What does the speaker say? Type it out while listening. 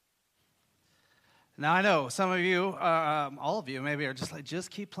Now, I know some of you, all of you maybe are just like,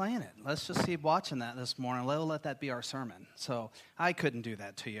 just keep playing it. Let's just keep watching that this morning. Let that be our sermon. So I couldn't do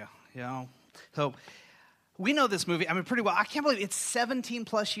that to you, you know. So we know this movie, pretty well. I can't believe it's 17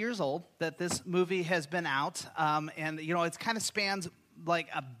 plus years old that this movie has been out. And, you know, it kind of spans like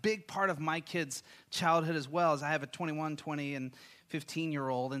a big part of my kids' childhood as well, as I have a 21, 20, and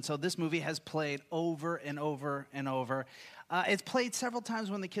 15-year-old. And so this movie has played over and over and over. It's played several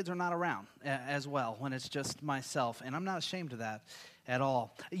times when the kids are not around as well, when it's just myself, and I'm not ashamed of that at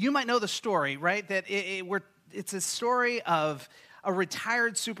all. You might know the story, right? That it's a story of a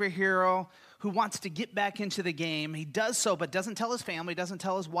retired superhero who wants to get back into the game. He does so, but doesn't tell his family, doesn't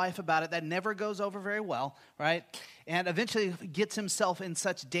tell his wife about it. That never goes over very well, right? And eventually gets himself in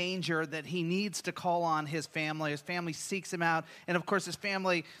such danger that he needs to call on his family. His family seeks him out. And of course, his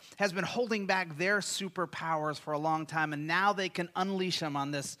family has been holding back their superpowers for a long time. And now they can unleash him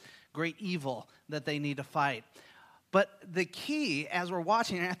on this great evil that they need to fight. But the key, as we're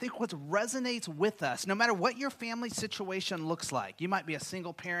watching, and I think what resonates with us, no matter what your family situation looks like, you might be a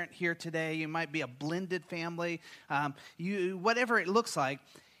single parent here today, you might be a blended family, whatever it looks like,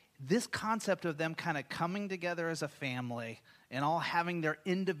 this concept of them kind of coming together as a family and all having their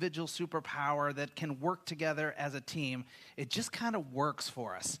individual superpower that can work together as a team, it just kind of works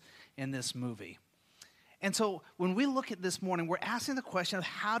for us in this movie. And so when we look at this morning, we're asking the question of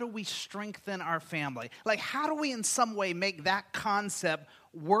how do we strengthen our family? Like, how do we in some way make that concept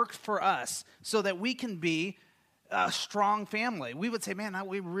work for us so that we can be a strong family? We would say, man, I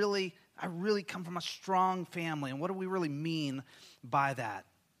really come from a strong family. And what do we really mean by that?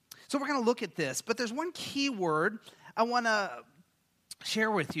 So we're going to look at this. But there's one key word I want to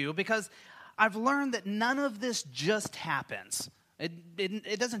share with you, because I've learned that none of this just happens.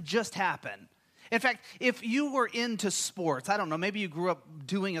 It doesn't just happen. In fact, if you were into sports, I don't know, maybe you grew up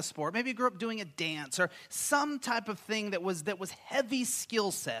doing a sport, maybe you grew up doing a dance or some type of thing that was heavy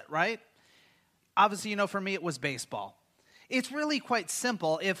skill set, right? Obviously, you know, for me, it was baseball. It's really quite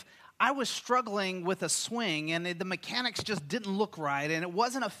simple. If I was struggling with a swing and the mechanics just didn't look right and it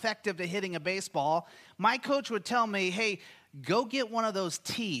wasn't effective to hitting a baseball, my coach would tell me, hey, go get one of those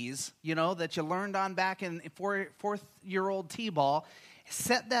tees, you know, that you learned on back in fourth-year-old T-ball.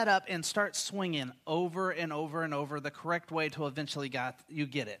 Set that up and start swinging over and over and over the correct way till eventually you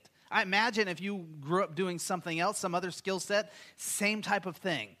get it. I imagine if you grew up doing something else, some other skill set, same type of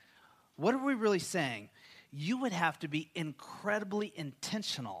thing. What are we really saying? You would have to be incredibly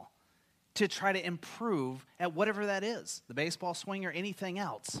intentional to try to improve at whatever that is, the baseball swing or anything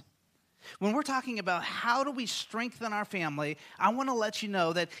else. When we're talking about how do we strengthen our family, I want to let you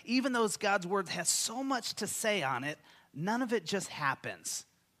know that even though God's word has so much to say on it, none of it just happens.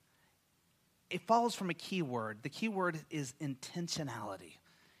 It follows from a key word. The key word is intentionality.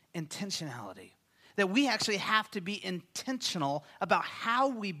 Intentionality. That we actually have to be intentional about how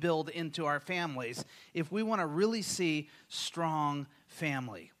we build into our families if we want to really see strong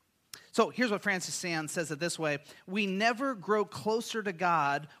family. So here's what Francis Sand says it this way: we never grow closer to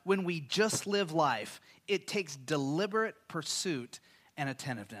God when we just live life. It takes deliberate pursuit and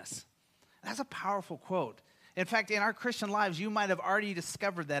attentiveness. That's a powerful quote. In fact, in our Christian lives, you might have already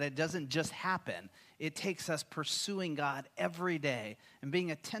discovered that it doesn't just happen. It takes us pursuing God every day and being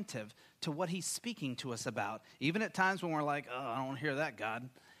attentive to what he's speaking to us about. Even at times when we're like, oh, I don't hear that, God.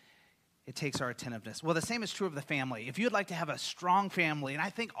 It takes our attentiveness. Well, the same is true of the family. If you'd like to have a strong family, and I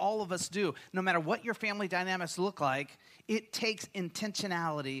think all of us do, no matter what your family dynamics look like, it takes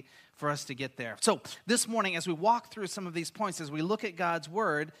intentionality for us to get there. So this morning, as we walk through some of these points, as we look at God's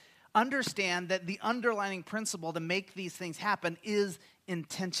word, understand that the underlying principle to make these things happen is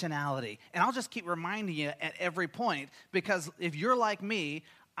intentionality. And I'll just keep reminding you at every point, because if you're like me,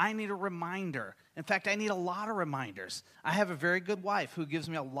 I need a reminder. In fact, I need a lot of reminders. I have a very good wife who gives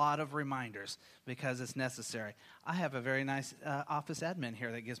me a lot of reminders because it's necessary. I have a very nice office admin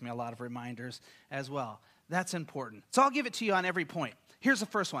here that gives me a lot of reminders as well. That's important. So I'll give it to you on every point. Here's the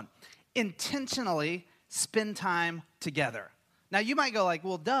first one. Intentionally spend time together. Now, you might go like,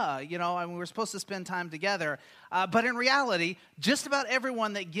 well, duh, you know, we're supposed to spend time together. But in reality, just about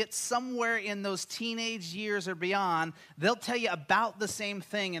everyone that gets somewhere in those teenage years or beyond, they'll tell you about the same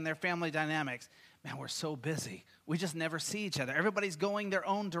thing in their family dynamics. Man, we're so busy. We just never see each other. Everybody's going their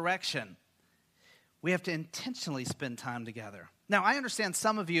own direction. We have to intentionally spend time together. Now, I understand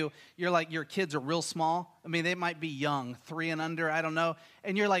some of you, you're like, your kids are real small. I mean, they might be young, 3 and under, I don't know.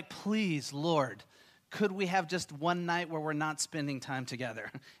 And you're like, please, Lord, could we have just one night where we're not spending time together?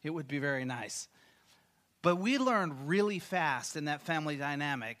 It would be very nice. But we learned really fast in that family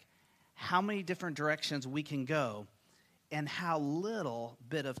dynamic how many different directions we can go and how little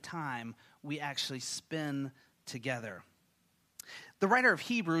bit of time we actually spend together. The writer of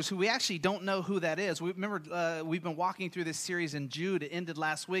Hebrews, who we actually don't know who that is, we've been walking through this series in Jude. It ended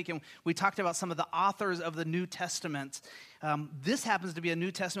last week, and we talked about some of the authors of the New Testament. This happens to be a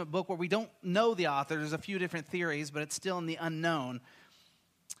New Testament book where we don't know the author. There's a few different theories, but it's still in the unknown.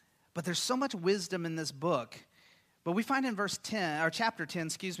 But there's so much wisdom in this book. But we find in chapter 10,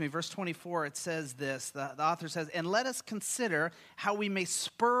 verse 24, it says this. The author says, "And let us consider how we may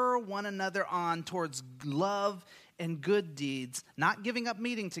spur one another on towards love and good deeds, not giving up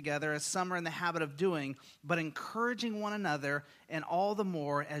meeting together as some are in the habit of doing, but encouraging one another, and all the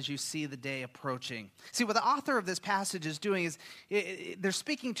more as you see the day approaching." See, what the author of this passage is doing is they're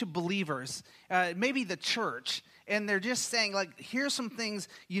speaking to believers, maybe the church, and they're just saying, like, here's some things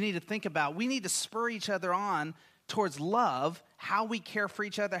you need to think about. We need to spur each other on towards love, how we care for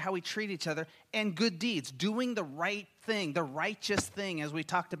each other, how we treat each other, and good deeds, doing the right thing, the righteous thing, as we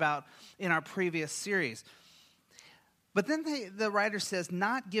talked about in our previous series. But then the writer says,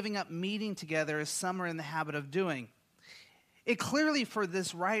 not giving up meeting together as some are in the habit of doing. It clearly, for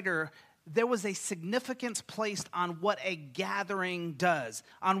this writer, there was a significance placed on what a gathering does,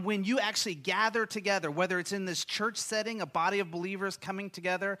 on when you actually gather together, whether it's in this church setting, a body of believers coming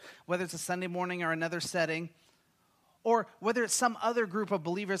together, whether it's a Sunday morning or another setting, or whether it's some other group of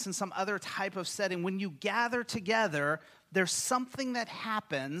believers in some other type of setting. When you gather together, there's something that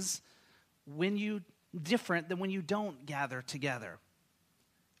happens different than when you don't gather together.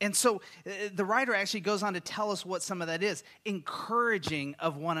 And so the writer actually goes on to tell us what some of that is. Encouraging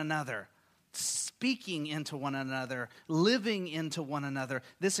of one another, speaking into one another, living into one another,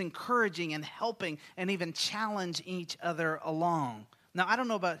 this encouraging and helping and even challenge each other along. Now, I don't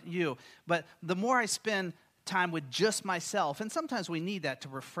know about you, but the more I spend time with just myself, and sometimes we need that to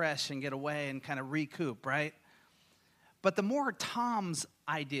refresh and get away and kind of recoup, right? But the more Tom's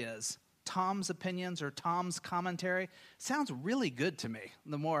ideas, Tom's opinions, or Tom's commentary sounds really good to me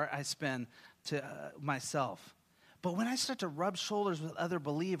the more I spend to myself. But when I start to rub shoulders with other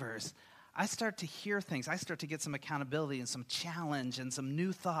believers, I start to hear things. I start to get some accountability and some challenge and some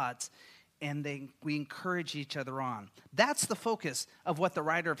new thoughts, and we encourage each other on. That's the focus of what the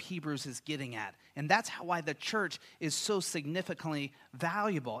writer of Hebrews is getting at. And that's why the church is so significantly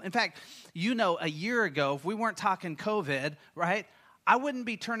valuable. In fact, a year ago, if we weren't talking COVID, right, I wouldn't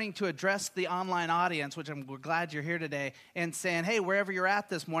be turning to address the online audience, which I'm glad you're here today, and saying, hey, wherever you're at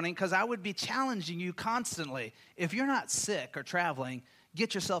this morning, because I would be challenging you constantly. If you're not sick or traveling,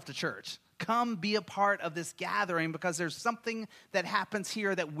 get yourself to church. Come be a part of this gathering, because there's something that happens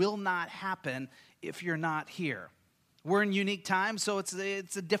here that will not happen if you're not here. We're in unique times, so it's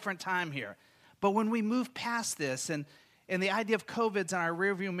a different time here. But when we move past this and the idea of COVID's in our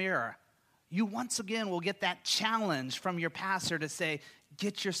rearview mirror, you once again will get that challenge from your pastor to say,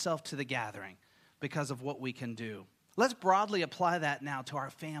 get yourself to the gathering because of what we can do. Let's broadly apply that now to our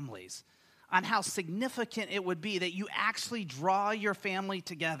families, on how significant it would be that you actually draw your family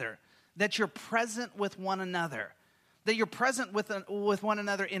together, that you're present with one another, that you're present with one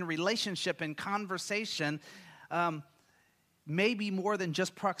another in relationship and conversation, maybe more than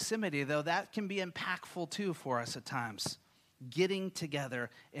just proximity, though that can be impactful too for us at times. Getting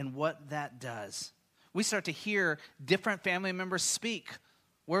together and what that does. We start to hear different family members speak.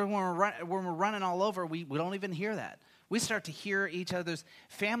 When we're running all over, we don't even hear that. We start to hear each other's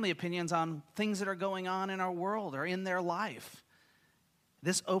family opinions on things that are going on in our world or in their life.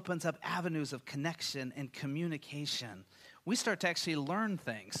 This opens up avenues of connection and communication. We start to actually learn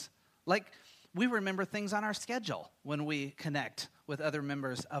things. Like, we remember things on our schedule when we connect with other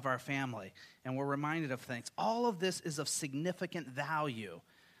members of our family, and we're reminded of things. All of this is of significant value.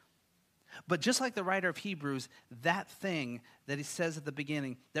 But just like the writer of Hebrews, that thing that he says at the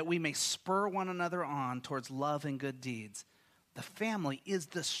beginning, that we may spur one another on towards love and good deeds, the family is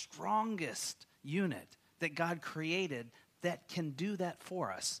the strongest unit that God created that can do that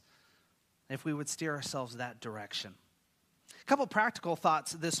for us if we would steer ourselves that direction. A couple practical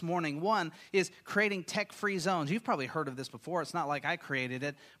thoughts this morning. One is creating tech-free zones. You've probably heard of this before. It's not like I created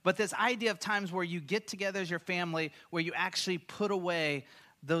it. But this idea of times where you get together as your family, where you actually put away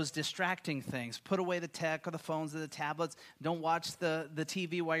those distracting things. Put away the tech or the phones or the tablets. Don't watch the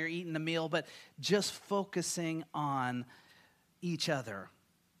TV while you're eating the meal, but just focusing on each other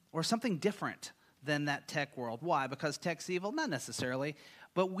or something different than that tech world. Why? Because tech's evil? Not necessarily.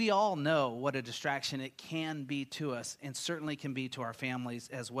 But we all know what a distraction it can be to us, and certainly can be to our families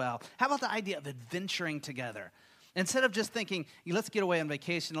as well. How about the idea of adventuring together? Instead of just thinking, let's get away on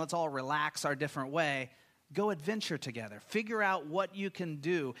vacation, let's all relax our different way, Go adventure together. Figure out what you can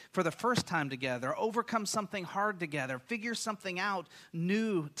do for the first time together. Overcome something hard together. Figure something out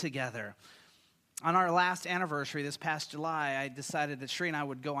new together. On our last anniversary this past July, I decided that Sheree and I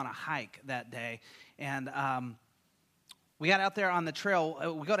would go on a hike that day. And we got out there on the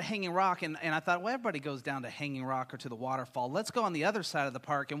trail. We go to Hanging Rock, and I thought, well, everybody goes down to Hanging Rock or to the waterfall. Let's go on the other side of the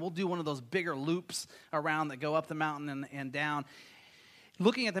park, and we'll do one of those bigger loops around that go up the mountain and down.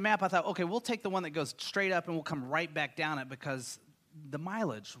 Looking at the map, I thought, okay, we'll take the one that goes straight up, and we'll come right back down it because the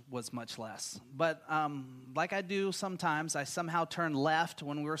mileage was much less. But like I do sometimes, I somehow turned left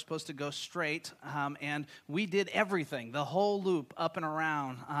when we were supposed to go straight, and we did everything, the whole loop up and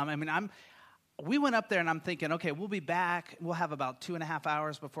around. We went up there, and I'm thinking, okay, we'll be back. We'll have about 2.5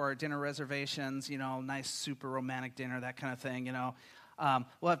 hours before our dinner reservations, nice, super romantic dinner, that kind of thing,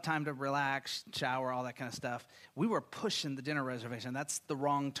 We'll have time to relax, shower, all that kind of stuff. We were pushing the dinner reservation. That's the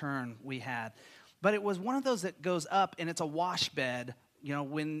wrong turn we had. But it was one of those that goes up, and it's a wash bed.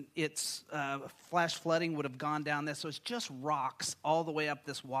 When it's flash flooding would have gone down this. So it's just rocks all the way up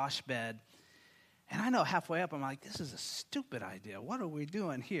this wash bed. And I know halfway up, I'm like, this is a stupid idea. What are we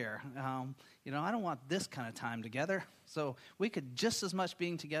doing here? I don't want this kind of time together. So we could just as much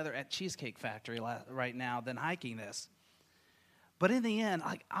being together at Cheesecake Factory right now than hiking this. But in the end,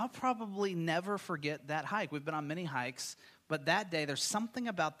 I'll probably never forget that hike. We've been on many hikes, but that day, there's something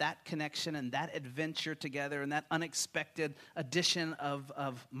about that connection and that adventure together and that unexpected addition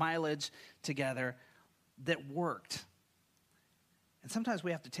of mileage together that worked. And sometimes we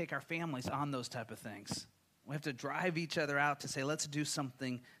have to take our families on those type of things. We have to drive each other out to say, let's do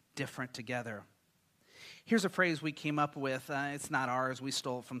something different together. Here's a phrase we came up with. It's not ours. We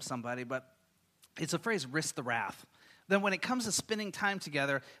stole it from somebody, but it's a phrase, risk the wrath. Then when it comes to spending time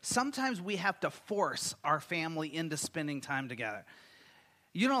together, sometimes we have to force our family into spending time together.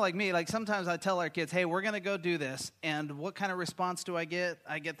 Like me, sometimes I tell our kids, hey, we're going to go do this. And what kind of response do I get?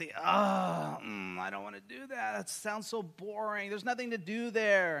 I get the, I don't want to do that. That sounds so boring. There's nothing to do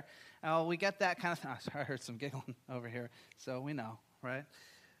there. We get that kind of thing. Sorry, I heard some giggling over here. So we know, right?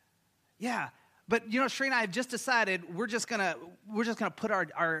 Yeah. But, Sheree and I have just decided we're just gonna put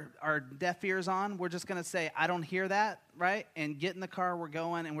our deaf ears on. We're just going to say, I don't hear that, right? And get in the car, we're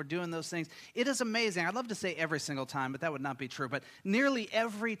going, and we're doing those things. It is amazing. I'd love to say every single time, but that would not be true. But nearly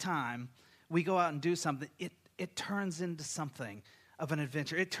every time we go out and do something, it turns into something of an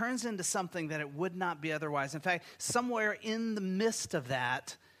adventure. It turns into something that it would not be otherwise. In fact, somewhere in the midst of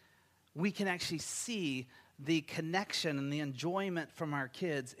that, we can actually see the connection and the enjoyment from our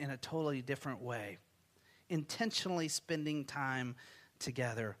kids in a totally different way. Intentionally spending time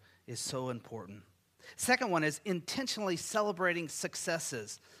together is so important. Second one is intentionally celebrating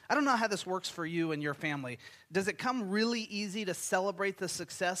successes. I don't know how this works for you and your family. Does it come really easy to celebrate the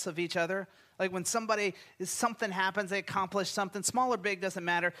success of each other? Like when something happens, they accomplish something, small or big, doesn't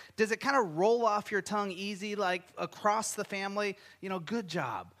matter. Does it kind of roll off your tongue easy, like across the family? Good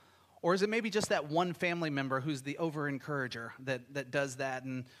job. Or is it maybe just that one family member who's the over-encourager that does that,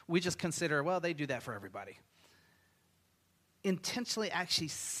 and we just consider, well, they do that for everybody? Intentionally actually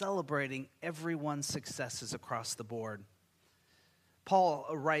celebrating everyone's successes across the board. Paul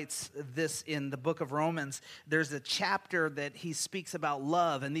writes this in the book of Romans. There's a chapter that he speaks about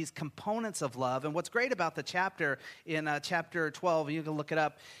love and these components of love. And what's great about the chapter in chapter 12, you can look it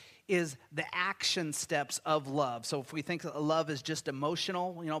up, is the action steps of love. So if we think that love is just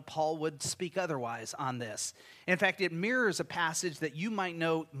emotional, Paul would speak otherwise on this. In fact, it mirrors a passage that you might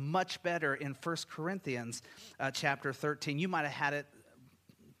know much better in 1 Corinthians chapter 13. You might have had it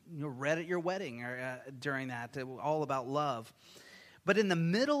read at your wedding or during that, all about love. But in the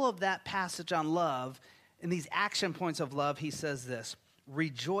middle of that passage on love, in these action points of love, he says this: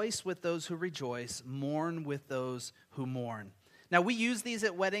 rejoice with those who rejoice, mourn with those who mourn. Now, we use these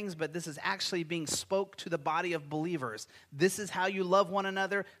at weddings, but this is actually being spoke to the body of believers. This is how you love one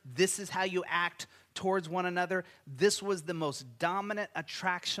another. This is how you act towards one another. This was the most dominant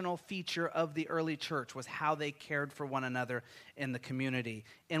attractional feature of the early church, was how they cared for one another in the community.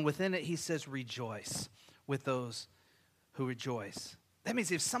 And within it, he says, rejoice with those who rejoice. That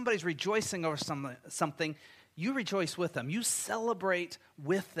means if somebody's rejoicing over something, you rejoice with them. You celebrate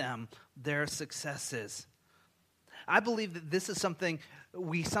with them their successes. I believe that this is something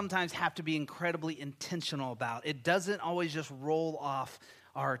we sometimes have to be incredibly intentional about. It doesn't always just roll off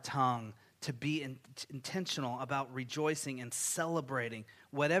our tongue to be intentional about rejoicing and celebrating,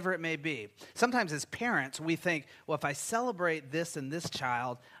 whatever it may be. Sometimes as parents, we think, well, if I celebrate this in this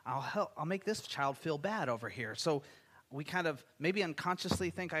child, I'll make this child feel bad over here. So we kind of maybe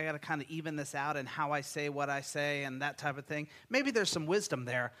unconsciously think I got to kind of even this out in how I say what I say and that type of thing. Maybe there's some wisdom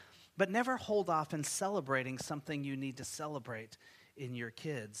there. But never hold off in celebrating something you need to celebrate in your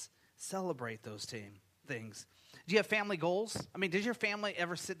kids. Celebrate those things. Do you have family goals? I mean, does your family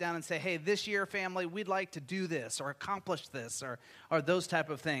ever sit down and say, hey, this year, family, we'd like to do this or accomplish this or those type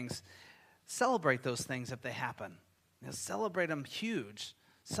of things? Celebrate those things if they happen. Celebrate them huge.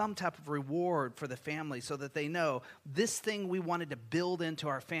 Some type of reward for the family so that they know this thing we wanted to build into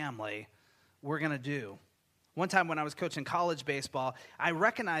our family, we're going to do. One time when I was coaching college baseball, I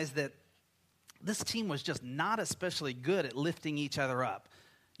recognized that this team was just not especially good at lifting each other up.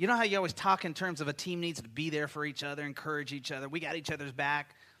 You know how you always talk in terms of a team needs to be there for each other, encourage each other, we got each other's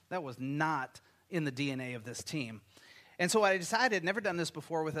back? That was not in the DNA of this team. And so I decided, never done this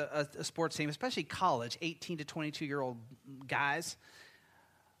before with a sports team, especially college, 18 to 22-year-old guys.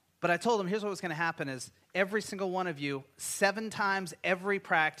 But I told them, here's what was going to happen is every single one of you, 7 times every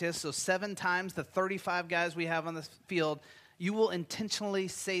practice, so 7 times the 35 guys we have on the field, you will intentionally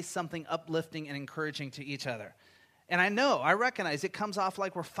say something uplifting and encouraging to each other. And I recognize it comes off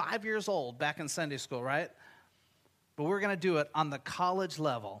like we're 5 years old back in Sunday school, right? But we're going to do it on the college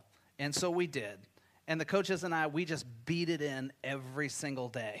level. And so we did. And the coaches and I, we just beat it in every single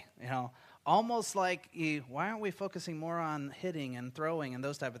day, almost like, why aren't we focusing more on hitting and throwing and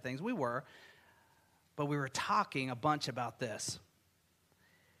those type of things? We were, but we were talking a bunch about this.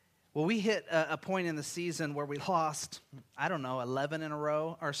 Well, we hit a point in the season where we lost, 11 in a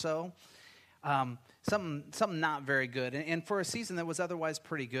row or so. Something not very good. And for a season that was otherwise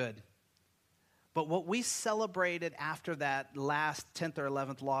pretty good. But what we celebrated after that last 10th or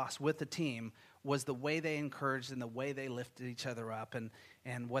 11th loss with the team was the way they encouraged and the way they lifted each other up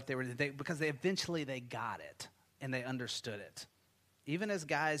and what because they eventually got it and they understood it. Even as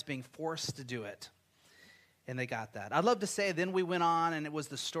guys being forced to do it. And they got that. I'd love to say then we went on and it was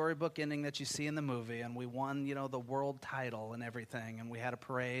the storybook ending that you see in the movie and we won, the world title and everything and we had a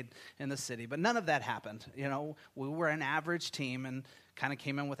parade in the city. But none of that happened. We were an average team and kind of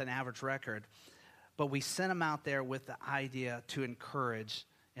came in with an average record. But we sent them out there with the idea to encourage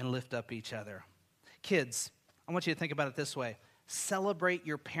and lift up each other. Kids, I want you to think about it this way. Celebrate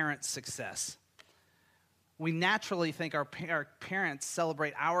your parents' success. We naturally think our parents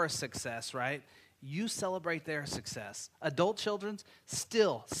celebrate our success, right? You celebrate their success. Adult children,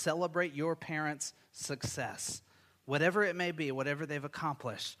 still celebrate your parents' success. Whatever it may be, whatever they've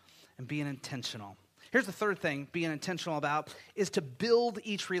accomplished, and being intentional. Here's the third thing being intentional about is to build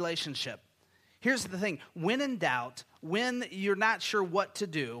each relationship. Here's the thing. When in doubt, when you're not sure what to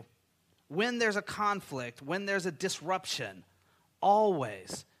do, when there's a conflict, when there's a disruption,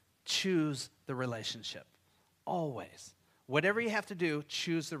 always choose the relationship. Always. Whatever you have to do,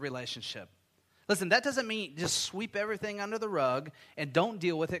 choose the relationship. Listen, that doesn't mean just sweep everything under the rug and don't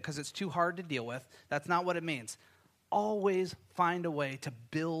deal with it because it's too hard to deal with. That's not what it means. Always find a way to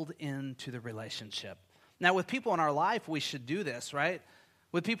build into the relationship. Now, with people in our life, we should do this, right?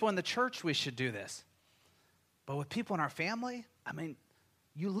 With people in the church, we should do this. But with people in our family,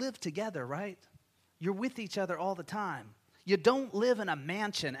 you live together, right? You're with each other all the time. You don't live in a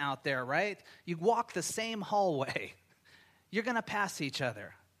mansion out there, right? You walk the same hallway. You're going to pass each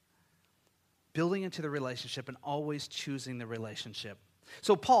other. Building into the relationship and always choosing the relationship.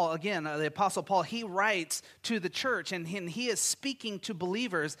 So Paul, again, the Apostle Paul, he writes to the church and he is speaking to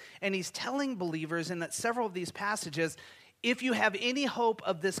believers and he's telling believers in several of these passages, if you have any hope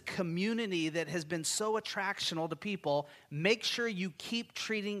of this community that has been so attractional to people, make sure you keep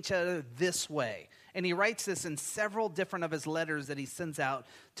treating each other this way. And he writes this in several different of his letters that he sends out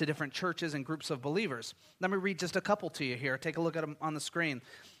to different churches and groups of believers. Let me read just a couple to you here. Take a look at them on the screen.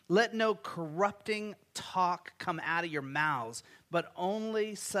 Let no corrupting talk come out of your mouths, but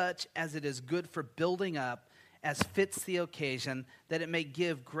only such as it is good for building up, as fits the occasion, that it may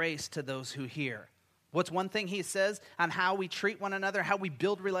give grace to those who hear. What's one thing he says on how we treat one another, how we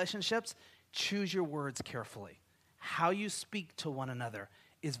build relationships? Choose your words carefully. How you speak to one another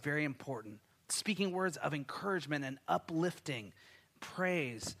is very important. Speaking words of encouragement and uplifting,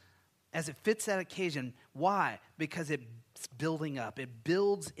 praise, as it fits that occasion. Why? Because it's building up. It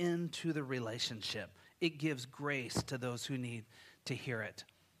builds into the relationship. It gives grace to those who need to hear it.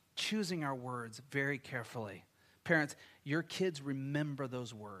 Choosing our words very carefully. Parents, your kids remember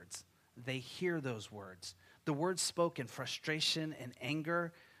those words. They hear those words. The words spoken, frustration and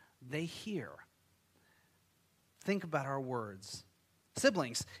anger, they hear. Think about our words.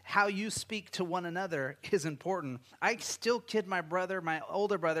 Siblings, how you speak to one another is important. I still kid my brother, my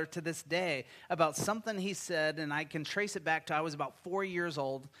older brother, to this day about something he said, and I can trace it back to I was about 4 years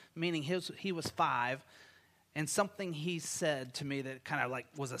old, meaning he was 5, and something he said to me that kind of like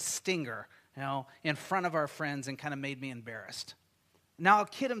was a stinger, in front of our friends and kind of made me embarrassed. Now, I'll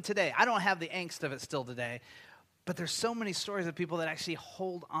kid him today. I don't have the angst of it still today, but there's so many stories of people that actually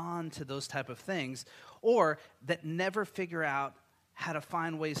hold on to those type of things or that never figure out how to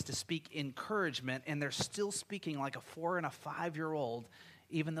find ways to speak encouragement, and they're still speaking like a 4 and a 5-year-old,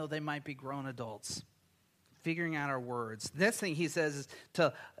 even though they might be grown adults. Figuring out our words. The next thing he says is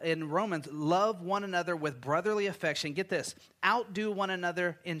in Romans, love one another with brotherly affection. Get this, outdo one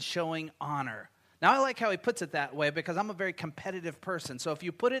another in showing honor. Now, I like how he puts it that way because I'm a very competitive person. So if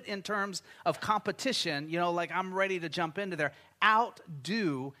you put it in terms of competition, like I'm ready to jump into there,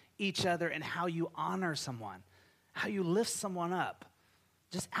 outdo each other in how you honor someone, how you lift someone up.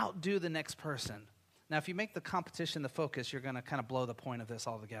 Just outdo the next person. Now, if you make the competition the focus, you're going to kind of blow the point of this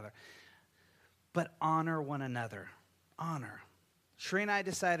altogether. But honor one another. Honor. Sheree and I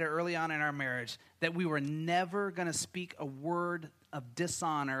decided early on in our marriage that we were never going to speak a word of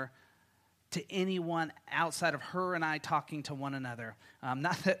dishonor to anyone outside of her and I talking to one another.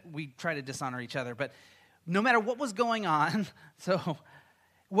 Not that we try to dishonor each other, but no matter what was going on, so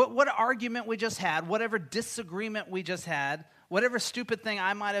what argument we just had, whatever disagreement we just had, whatever stupid thing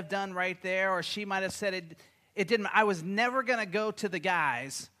I might have done right there or she might have said, it didn't. I was never going to go to the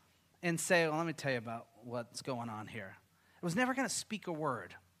guys and say, well, let me tell you about what's going on here. I was never going to speak a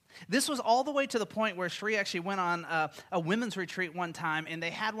word. This was all the way to the point where Sheree actually went on a women's retreat one time, and they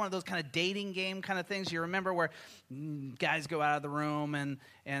had one of those kind of dating game kind of things. You remember where guys go out of the room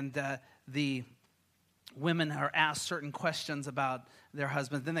and the women are asked certain questions about their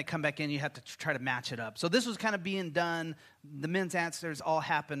husbands. Then they come back in. You have to try to match it up. So this was kind of being done. The men's answers all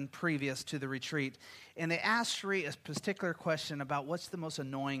happened previous to the retreat. And they asked Sheree a particular question about what's the most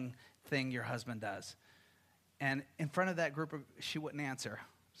annoying thing your husband does. And in front of that group, she wouldn't answer.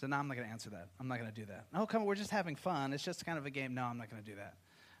 So no, I'm not going to answer that. I'm not going to do that. Oh, come on, we're just having fun. It's just kind of a game. No, I'm not going to do that.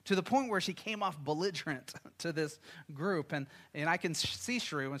 To the point where she came off belligerent to this group. And I can see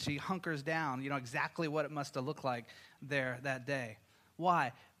Sheree when she hunkers down, exactly what it must have looked like there that day.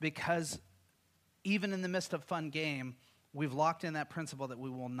 Why? Because even in the midst of fun game, we've locked in that principle that we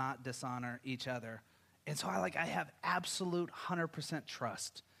will not dishonor each other. And so I have absolute 100%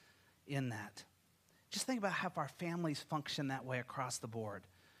 trust in that. Just think about how our families function that way across the board.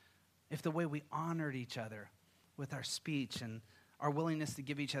 If the way we honored each other with our speech and our willingness to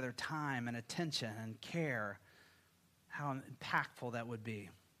give each other time and attention and care, how impactful that would be.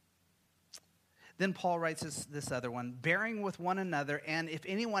 Then Paul writes this other one, bearing with one another, and if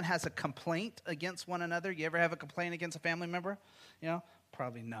anyone has a complaint against one another, you ever have a complaint against a family member?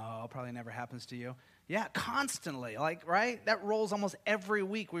 Probably never happens to you. Yeah, constantly, right? That rolls almost every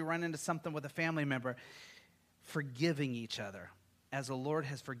week we run into something with a family member. Forgiving each other. As the Lord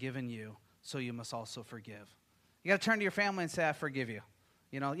has forgiven you, so you must also forgive. You got to turn to your family and say, I forgive you.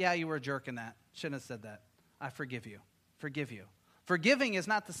 Yeah, you were a jerk in that. Shouldn't have said that. I forgive you. Forgive you. Forgiving is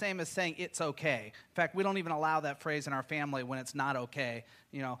not the same as saying it's okay. In fact, we don't even allow that phrase in our family when it's not okay.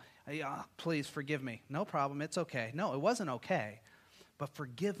 Please forgive me. No problem. It's okay. No, it wasn't okay. But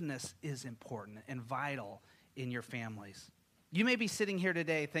forgiveness is important and vital in your families. You may be sitting here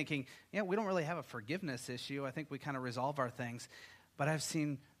today thinking, we don't really have a forgiveness issue. I think we kind of resolve our things. But I've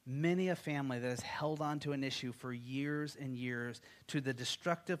seen many a family that has held on to an issue for years and years to the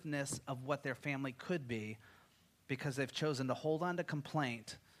destructiveness of what their family could be because they've chosen to hold on to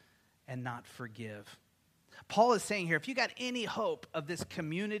complaint and not forgive. Paul is saying here, if you got any hope of this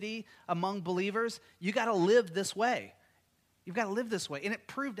community among believers, you got to live this way. You've got to live this way. And it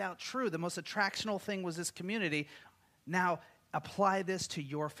proved out true. The most attractional thing was this community. Now, apply this to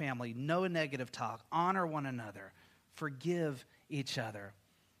your family. No negative talk. Honor one another. Forgive each other.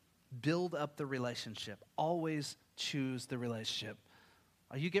 Build up the relationship. Always choose the relationship.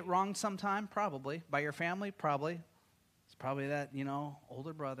 You get wronged sometime? Probably. By your family? Probably. It's probably that,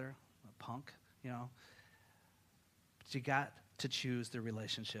 older brother, a punk, But you got to choose the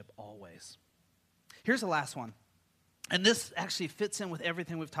relationship always. Here's the last one. And this actually fits in with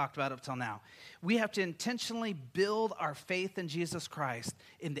everything we've talked about up till now. We have to intentionally build our faith in Jesus Christ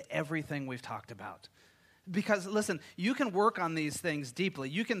into everything we've talked about. Because, listen, you can work on these things deeply.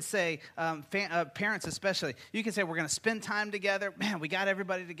 You can say, parents especially, you can say, we're going to spend time together. Man, we got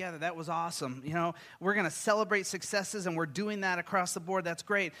everybody together. That was awesome. We're going to celebrate successes, and we're doing that across the board. That's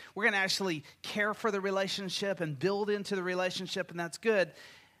great. We're going to actually care for the relationship and build into the relationship, and that's good.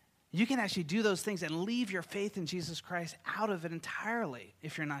 You can actually do those things and leave your faith in Jesus Christ out of it entirely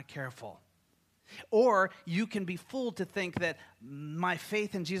if you're not careful. Or you can be fooled to think that my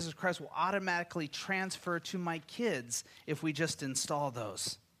faith in Jesus Christ will automatically transfer to my kids if we just install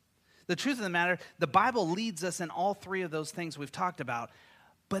those. The truth of the matter, the Bible leads us in all three of those things we've talked about,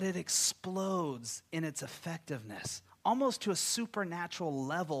 but it explodes in its effectiveness almost to a supernatural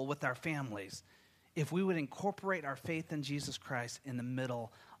level with our families if we would incorporate our faith in Jesus Christ in the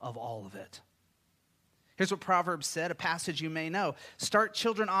middle of all of it. Here's what Proverbs said, a passage you may know. Start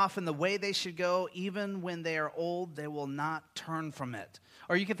children off in the way they should go. Even when they are old, they will not turn from it.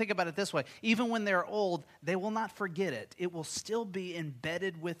 Or you can think about it this way. Even when they're old, they will not forget it. It will still be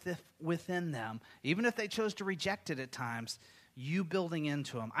embedded within them. Even if they chose to reject it at times, you building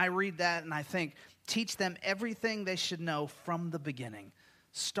into them. I read that and I think, teach them everything they should know from the beginning.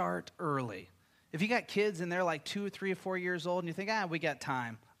 Start early. If you got kids and they're like 2 or 3 or 4 years old and you think, we got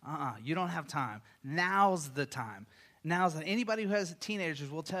time. You don't have time. Now's the time. Anybody who has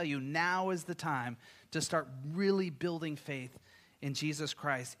teenagers will tell you now is the time to start really building faith in Jesus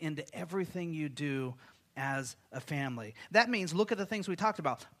Christ into everything you do as a family. That means, look at the things we talked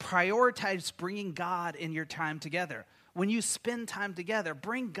about. Prioritize bringing God in your time together. When you spend time together,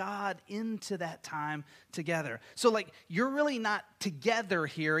 bring God into that time together. So you're really not together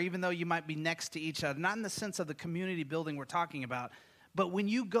here, even though you might be next to each other. Not in the sense of the community building we're talking about. But when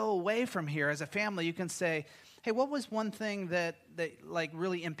you go away from here as a family, you can say, hey, what was one thing that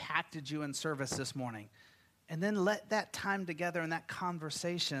really impacted you in service this morning? And then let that time together and that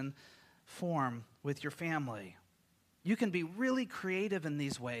conversation form with your family. You can be really creative in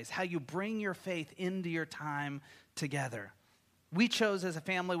these ways, how you bring your faith into your time together. We chose as a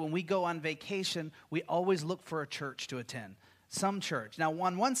family, when we go on vacation, we always look for a church to attend. Some church. Now,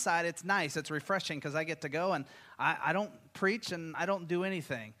 on one side, it's nice. It's refreshing because I get to go and I don't preach and I don't do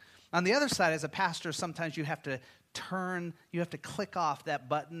anything. On the other side, as a pastor, sometimes you have to click off that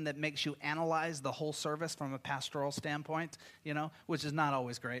button that makes you analyze the whole service from a pastoral standpoint, which is not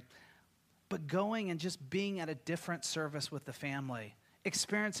always great. But going and just being at a different service with the family,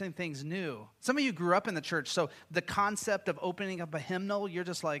 experiencing things new. Some of you grew up in the church, so the concept of opening up a hymnal, you're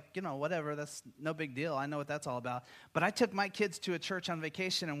just like, whatever, that's no big deal. I know what that's all about. But I took my kids to a church on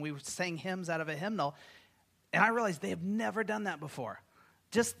vacation, and we sang hymns out of a hymnal, and I realized they have never done that before.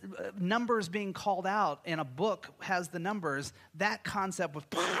 Just numbers being called out, and a book has the numbers, that concept was,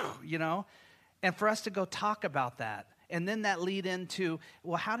 and for us to go talk about that. And then that lead into,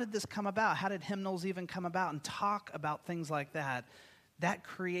 well, how did this come about? How did hymnals even come about? And talk about things like that. That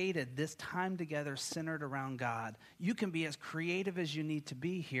created this time together centered around God. You can be as creative as you need to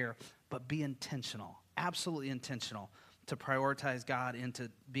be here, but be intentional, absolutely intentional, to prioritize God into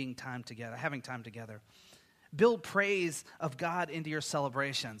being time together, having time together. Build praise of God into your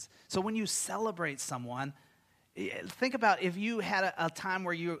celebrations. So when you celebrate someone, think about if you had a time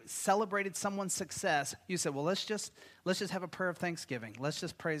where you celebrated someone's success. You said, well, let's just have a prayer of thanksgiving. Let's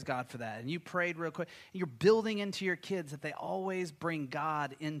just praise God for that. And you prayed real quick. And you're building into your kids that they always bring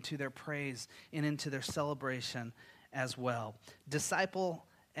God into their praise and into their celebration as well. Disciple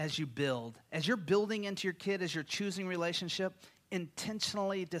as you build. As you're building into your kid, as you're choosing relationship,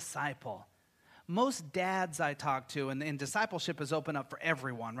 intentionally disciple. Most dads I talk to, and discipleship is open up for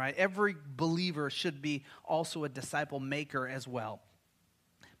everyone, right? Every believer should be also a disciple maker as well.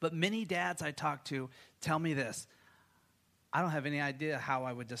 But many dads I talk to tell me this: I don't have any idea how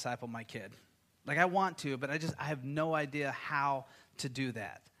I would disciple my kid. I want to, but I have no idea how to do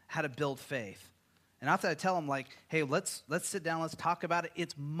that, how to build faith. And after I tell them, hey, let's sit down, let's talk about it.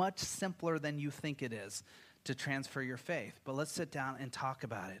 It's much simpler than you think it is to transfer your faith. But let's sit down and talk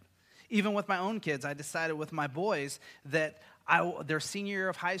about it. Even with my own kids, I decided with my boys that their senior year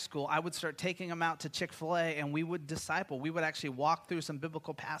of high school, I would start taking them out to Chick-fil-A and we would disciple. We would actually walk through some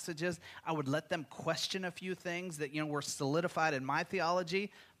biblical passages. I would let them question a few things that were solidified in my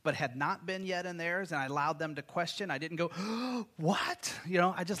theology but had not been yet in theirs, and I allowed them to question. I didn't go, what?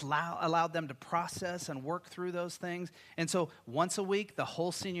 I just allowed them to process and work through those things. And so once a week, the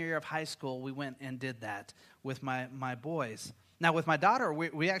whole senior year of high school, we went and did that with my boys. Now, with my daughter,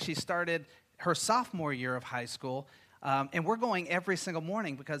 we actually started her sophomore year of high school, and we're going every single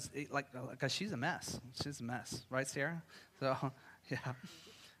morning because she's a mess. She's a mess. Right, Sarah? So, yeah.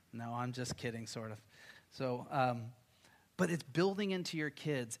 No, I'm just kidding, sort of. So, but it's building into your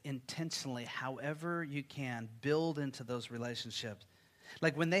kids intentionally, however you can, build into those relationships.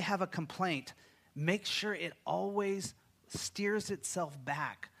 When they have a complaint, make sure it always steers itself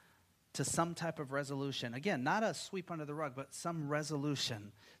back to some type of resolution. Again, not a sweep under the rug, but some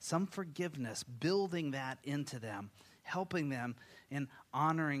resolution, some forgiveness, building that into them, helping them in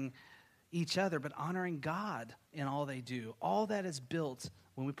honoring each other, but honoring God in all they do. All that is built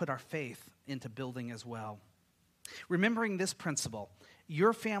when we put our faith into building as well. Remembering this principle,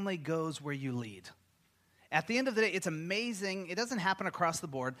 your family goes where you lead. At the end of the day, it's amazing. It doesn't happen across the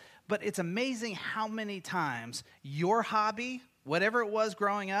board, but it's amazing how many times your hobby, whatever it was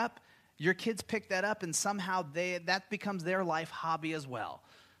growing up, Your kids pick that up, and somehow that becomes their life hobby as well.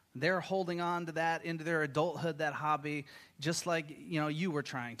 They're holding on to that into their adulthood, that hobby, just like you were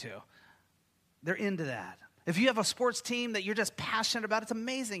trying to. They're into that. If you have a sports team that you're just passionate about, it's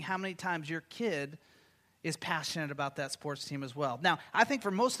amazing how many times your kid is passionate about that sports team as well. Now, I think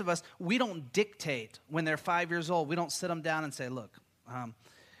for most of us, we don't dictate when they're 5 years old. We don't sit them down and say, look,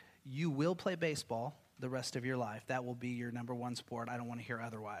 you will play baseball the rest of your life. That will be your number one sport. I don't want to hear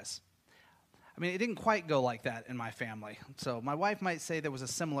otherwise. I mean, it didn't quite go like that in my family. So my wife might say there was a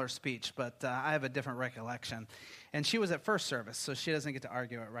similar speech, but I have a different recollection. And she was at first service, so she doesn't get to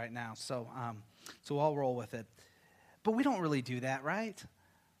argue it right now. So I'll roll with it. But we don't really do that, right?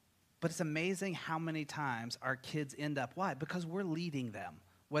 But it's amazing how many times our kids end up. Why? Because we're leading them,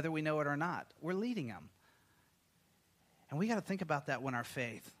 whether we know it or not. We're leading them. And we got to think about that when our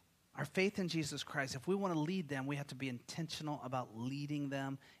faith in Jesus Christ, if we want to lead them, we have to be intentional about leading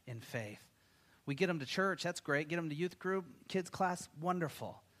them in faith. We get them to church, that's great. Get them to youth group, kids class,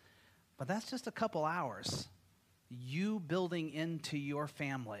 wonderful. But that's just a couple hours. You building into your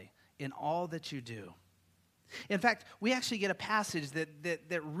family in all that you do. In fact, we actually get a passage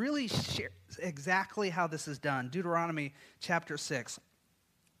that really shares exactly how this is done. Deuteronomy chapter 6.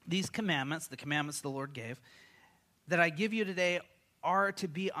 These commandments, the commandments the Lord gave, that I give you today are to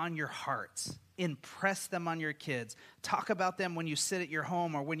be on your hearts. Impress them on your kids. Talk about them when you sit at your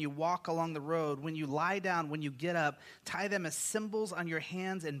home or when you walk along the road, when you lie down, when you get up. Tie them as symbols on your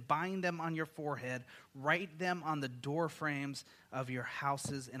hands and bind them on your forehead. Write them on the door frames of your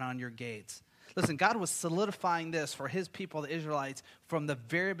houses and on your gates. Listen, God was solidifying this for his people, the Israelites, from the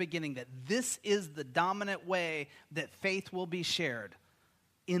very beginning, that this is the dominant way that faith will be shared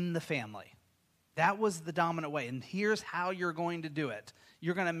in the family. That was the dominant way. And here's how you're going to do it.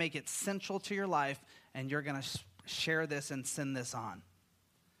 You're going to make it central to your life, and you're going to share this and send this on.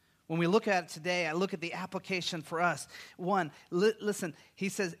 When we look at it today, I look at the application for us. One, listen, he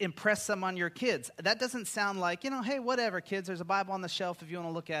says, impress them on your kids. That doesn't sound like, hey, whatever, kids, there's a Bible on the shelf. If you want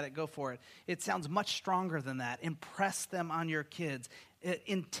to look at it, go for it. It sounds much stronger than that. Impress them on your kids.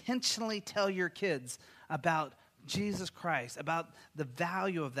 Intentionally tell your kids about Jesus Christ, about the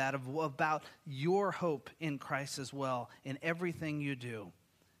value of that, about your hope in Christ as well, in everything you do.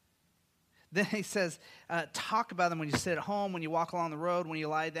 Then he says, talk about them when you sit at home, when you walk along the road, when you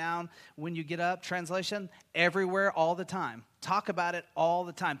lie down, when you get up. Translation, everywhere, all the time. Talk about it all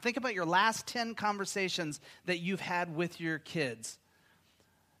the time. Think about your last 10 conversations that you've had with your kids.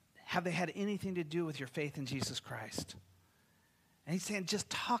 Have they had anything to do with your faith in Jesus Christ? And he's saying, just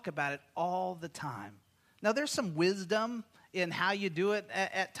talk about it all the time. Now, there's some wisdom in how you do it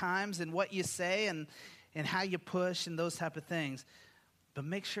at times and what you say and how you push and those type of things. But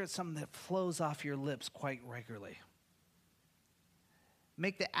make sure it's something that flows off your lips quite regularly.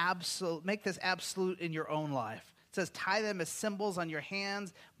 Make this absolute in your own life. It says, tie them as symbols on your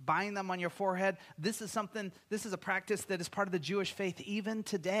hands, bind them on your forehead. This is a practice that is part of the Jewish faith even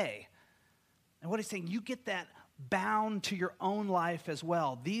today. And what he's saying, you get that bound to your own life as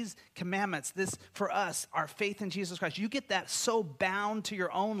well. These commandments, this for us, our faith in Jesus Christ, you get that so bound to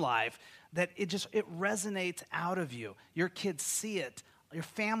your own life that it resonates out of you. Your kids see it. Your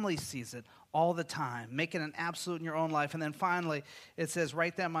family sees it all the time. Make it an absolute in your own life. And then finally, it says,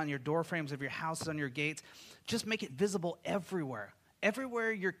 write them on your door frames of your houses, on your gates. Just make it visible everywhere.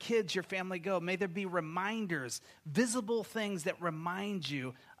 Everywhere your kids, your family go, may there be reminders, visible things that remind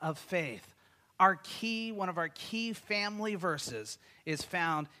you of faith. One of our key family verses is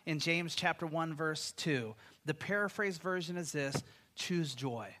found in James chapter 1, verse 2. The paraphrased version is this: choose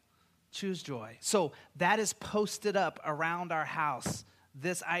joy. Choose joy. So that is posted up around our house.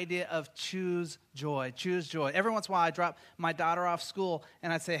 This idea of choose joy, choose joy. Every once in a while I drop my daughter off school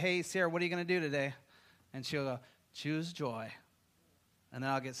and I say, hey, Sarah, what are you going to do today? And she'll go, choose joy. And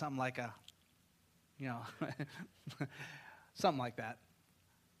then I'll get something like something like that.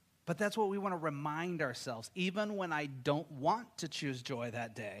 But that's what we want to remind ourselves. Even when I don't want to choose joy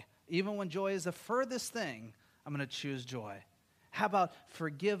that day, even when joy is the furthest thing, I'm going to choose joy. How about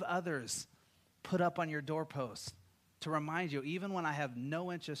forgive others? Put up on your doorpost to remind you, even when I have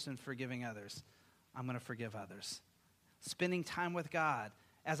no interest in forgiving others, I'm going to forgive others. Spending time with God.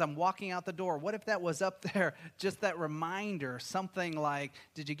 As I'm walking out the door, what if that was up there, just that reminder, something like,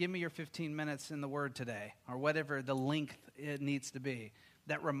 did you give me your 15 minutes in the Word today? Or whatever the length it needs to be.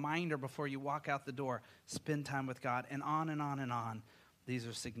 That reminder before you walk out the door, spend time with God, and on and on and on. These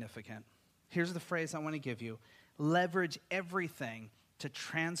are significant. Here's the phrase I want to give you. Leverage everything to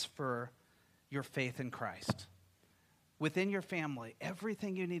transfer your faith in Christ. Within your family,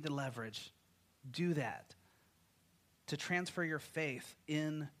 everything you need to leverage, do that to transfer your faith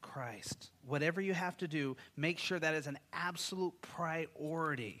in Christ. Whatever you have to do, make sure that is an absolute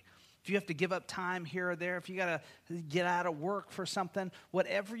priority. If you have to give up time here or there, if you got to get out of work for something,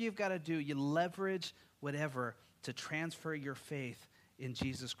 whatever you've got to do, you leverage whatever to transfer your faith in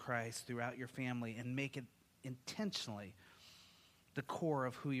Jesus Christ throughout your family and make it intentionally the core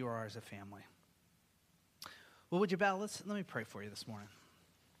of who you are as a family. Well, would you bow? Let me pray for you this morning.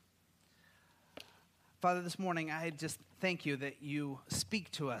 Father, this morning, I just thank you that you speak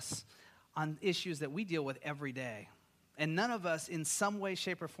to us on issues that we deal with every day. And none of us, in some way,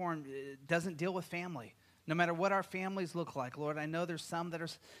 shape, or form, doesn't deal with family. No matter what our families look like, Lord, I know there's some that are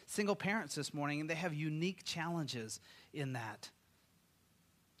single parents this morning, and they have unique challenges in that.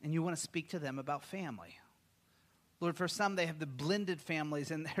 And you want to speak to them about family. Lord, for some, they have the blended families,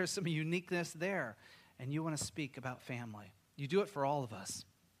 and there's some uniqueness there. And you want to speak about family. You do it for all of us.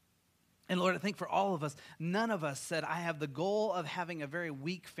 And Lord, I think for all of us, none of us said, I have the goal of having a very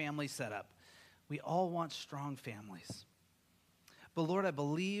weak family setup. We all want strong families. But Lord, I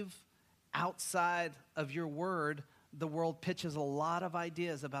believe outside of your word, the world pitches a lot of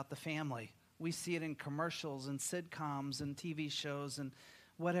ideas about the family. We see it in commercials and sitcoms and TV shows and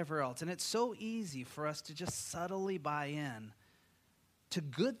whatever else. And it's so easy for us to just subtly buy in to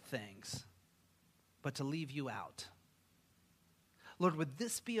good things, but to leave you out. Lord, would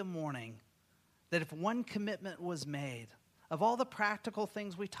this be a morning that if one commitment was made, of all the practical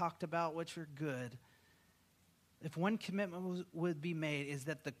things we talked about, which are good, if one commitment would be made, is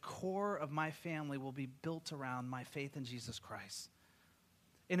that the core of my family will be built around my faith in Jesus Christ.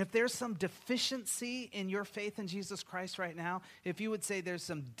 And if there's some deficiency in your faith in Jesus Christ right now, if you would say there's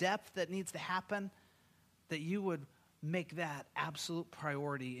some depth that needs to happen, that you would make that absolute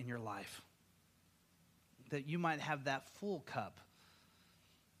priority in your life. That you might have that full cup,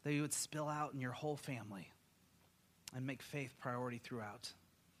 that you would spill out in your whole family and make faith priority throughout.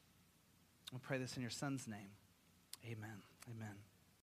 I pray this in your son's name. Amen. Amen.